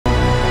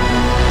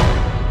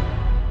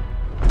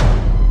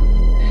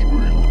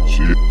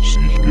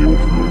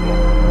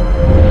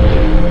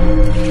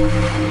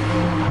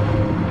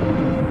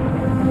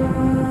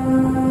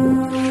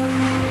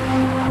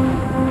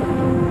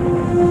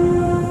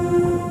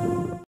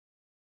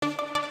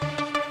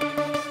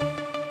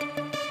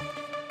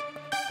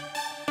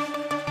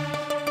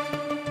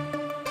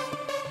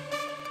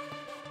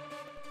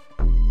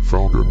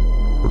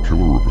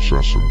killer of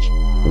assassins,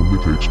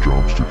 only takes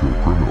jobs to kill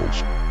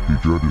criminals. He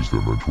judges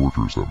them and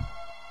tortures them.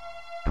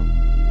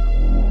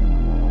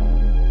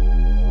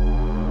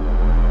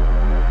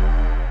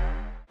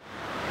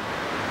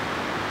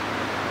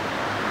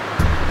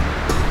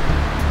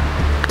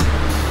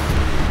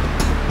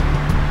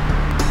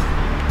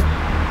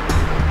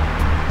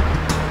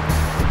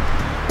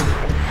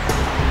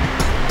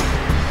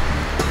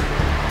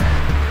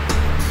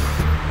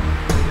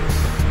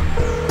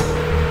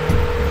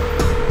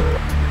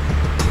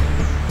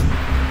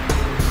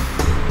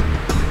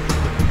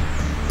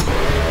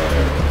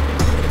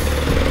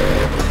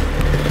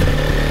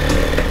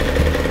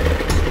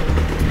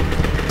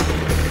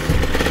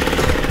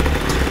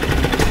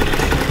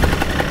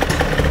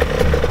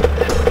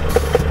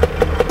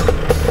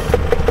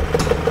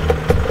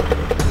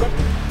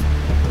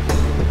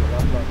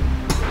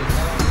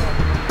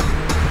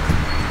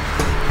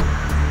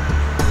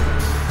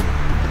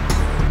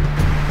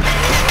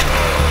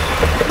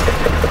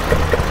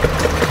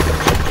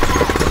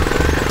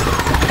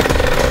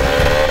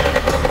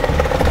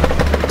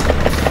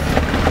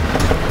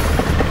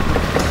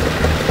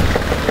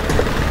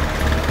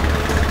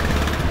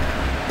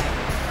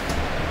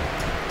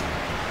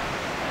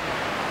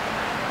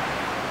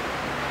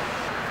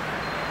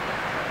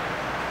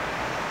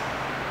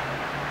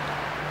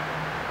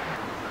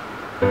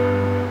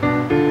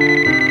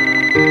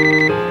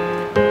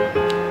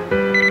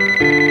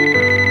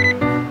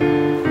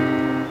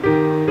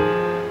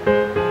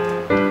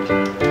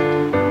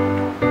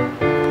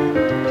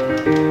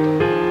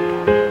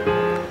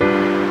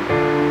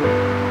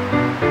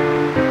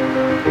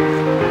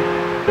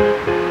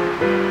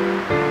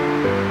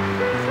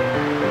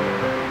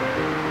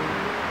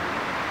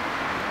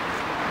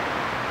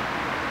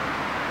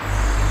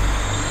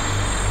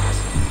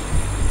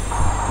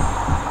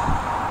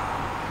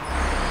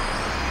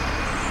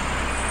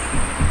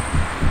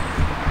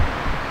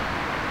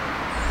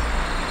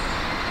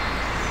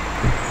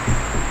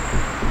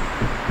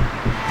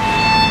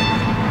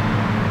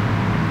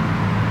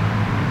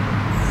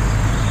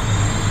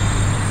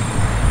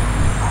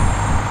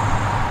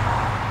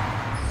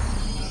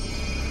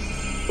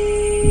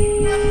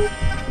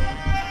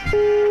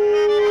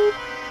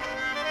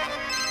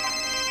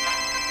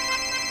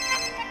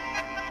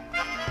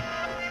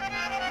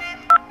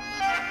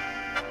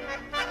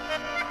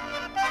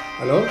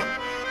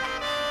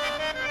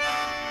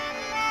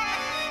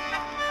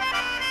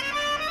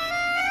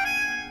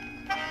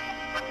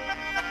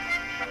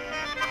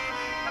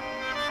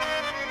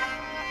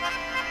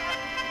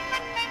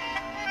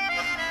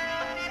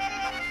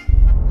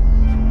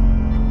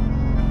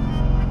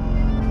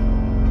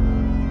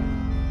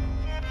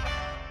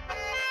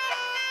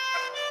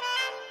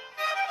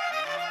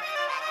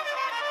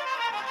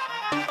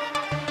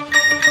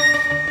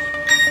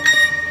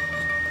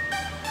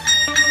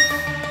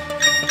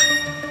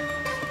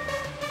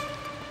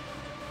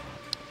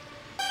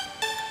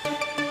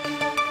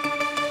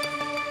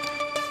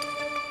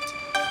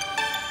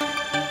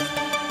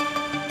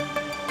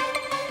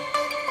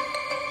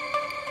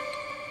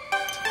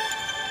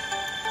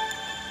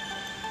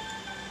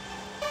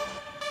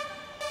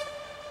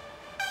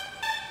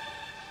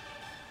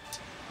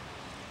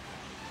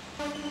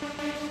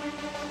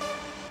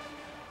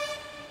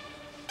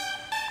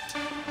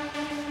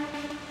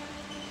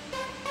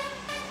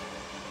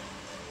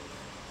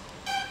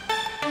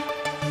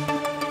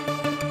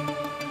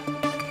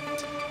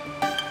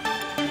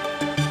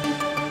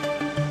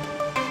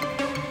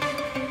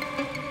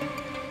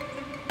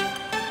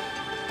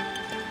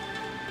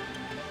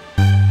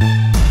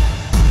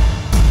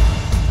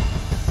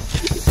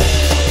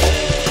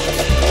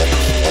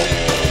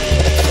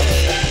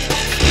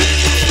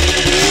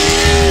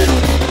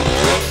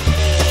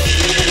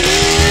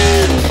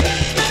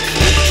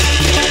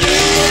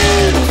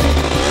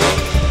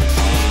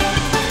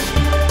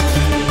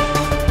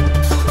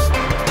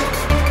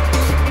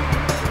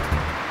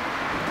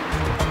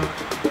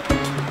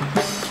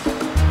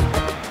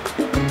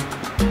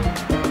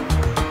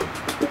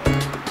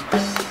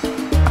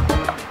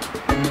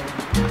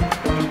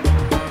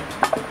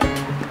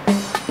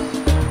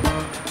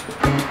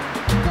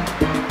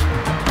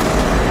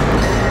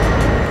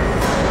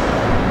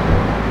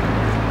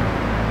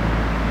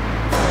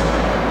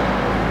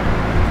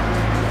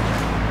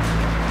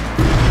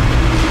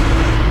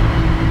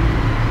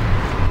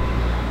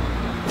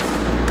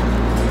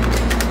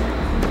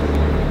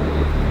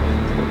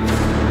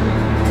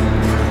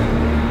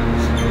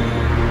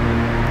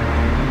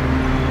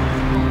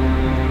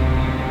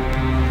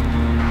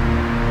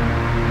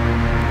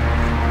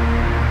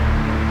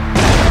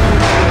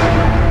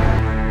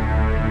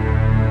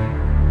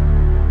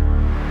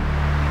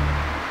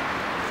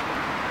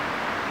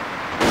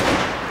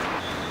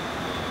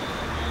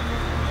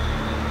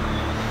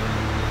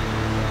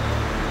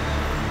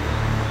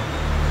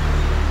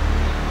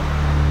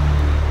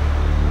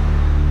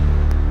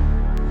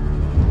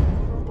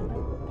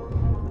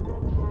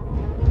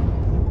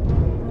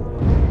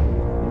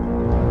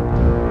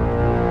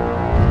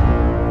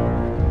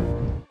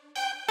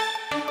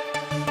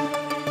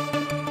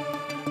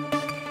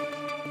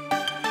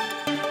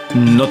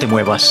 No te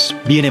muevas,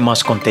 viene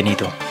más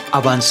contenido.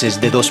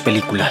 Avances de 2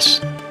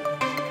 películas.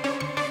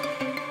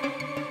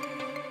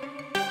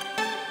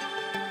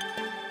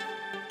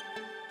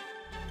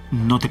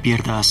 No te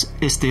pierdas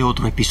este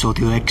otro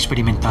episodio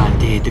experimental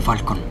de The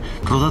Falcon,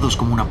 rodados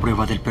como una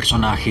prueba del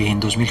personaje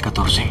en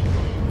 2014.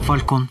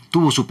 Falcon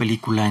tuvo su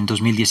película en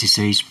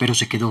 2016, pero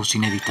se quedó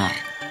sin editar.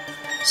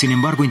 Sin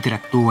embargo,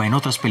 interactúa en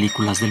otras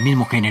películas del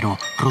mismo género,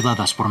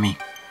 rodadas por mí.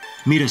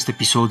 Mira este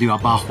episodio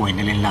abajo en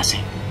el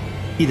enlace.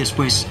 Y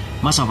después,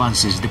 más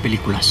avances de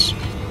películas.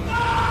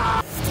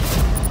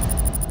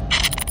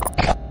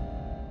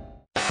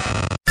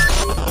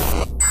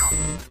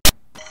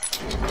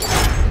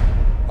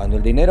 Cuando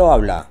el dinero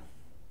habla,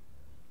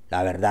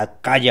 la verdad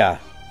calla.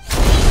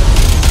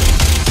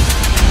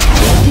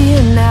 Day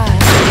and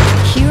night,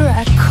 here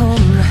I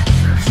come,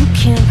 you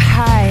can't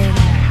hide.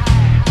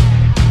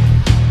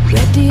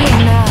 Ready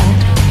or not,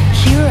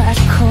 here I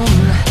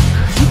come,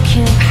 you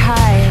can't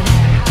hide.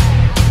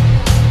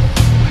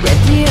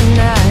 Ready or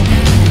not,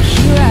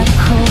 here I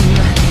come,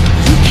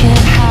 you can't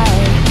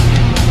hide.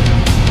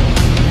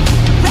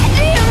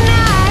 Ready or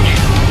not,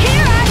 here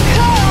I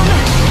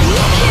come,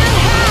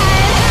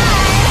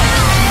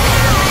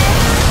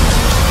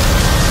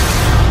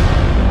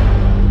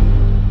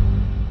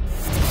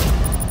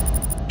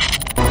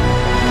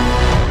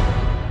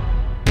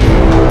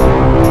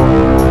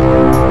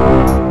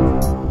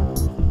 you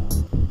can't hide.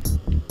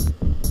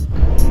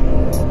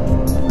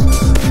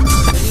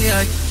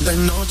 De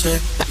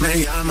noche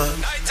me llama,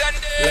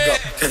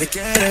 que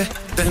quiere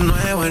de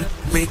nuevo en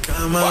mi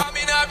cama.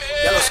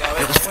 Ya lo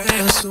sabes.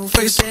 No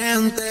fue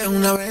suficiente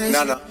una vez.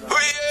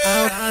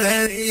 Ahora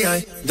de día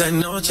y de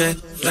noche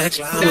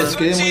reclama. Les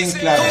quede muy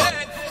claro.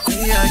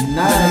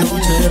 Nada de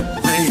noche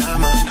me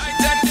llama,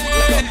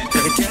 que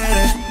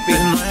quiere de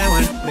nuevo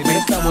en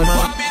mi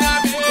cama.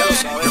 Ya lo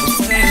sabes. No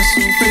fue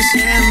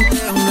suficiente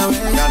una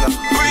vez.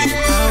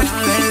 Ahora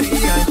de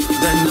día y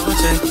de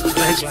noche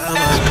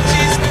reclama.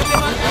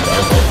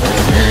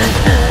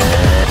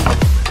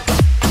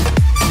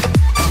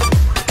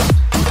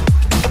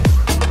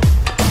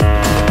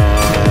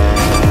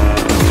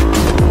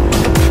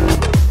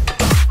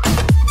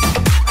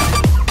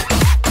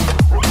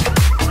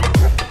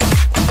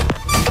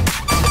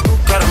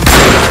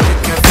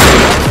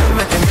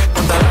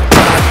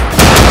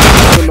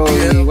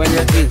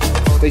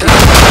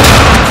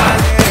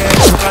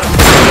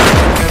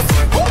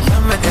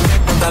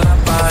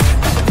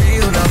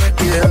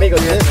 Amigos,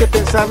 tienes que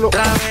pensarlo y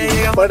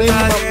para el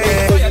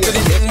momento y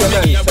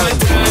analizarlo.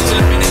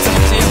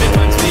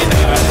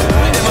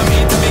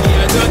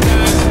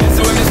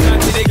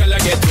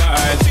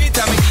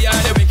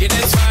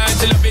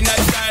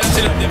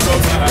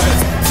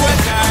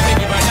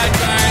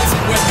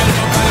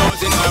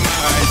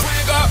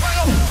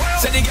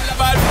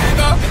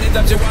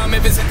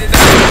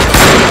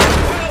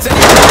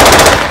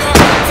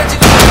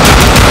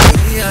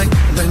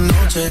 De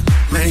noche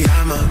me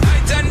llama,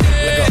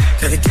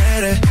 que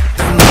quiere de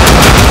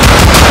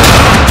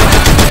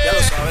ya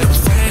lo sabes. No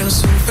fue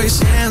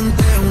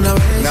suficiente una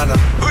vez. Ahora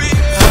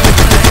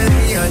de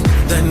día y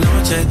de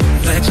noche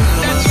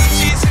reclama.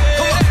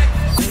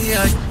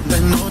 Día y de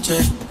noche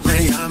me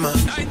llama,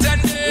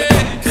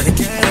 que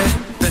quiere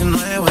de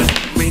nuevo en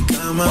mi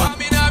cama.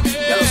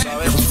 Ya lo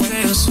sabes. No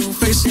fue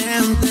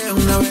suficiente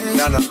una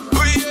vez.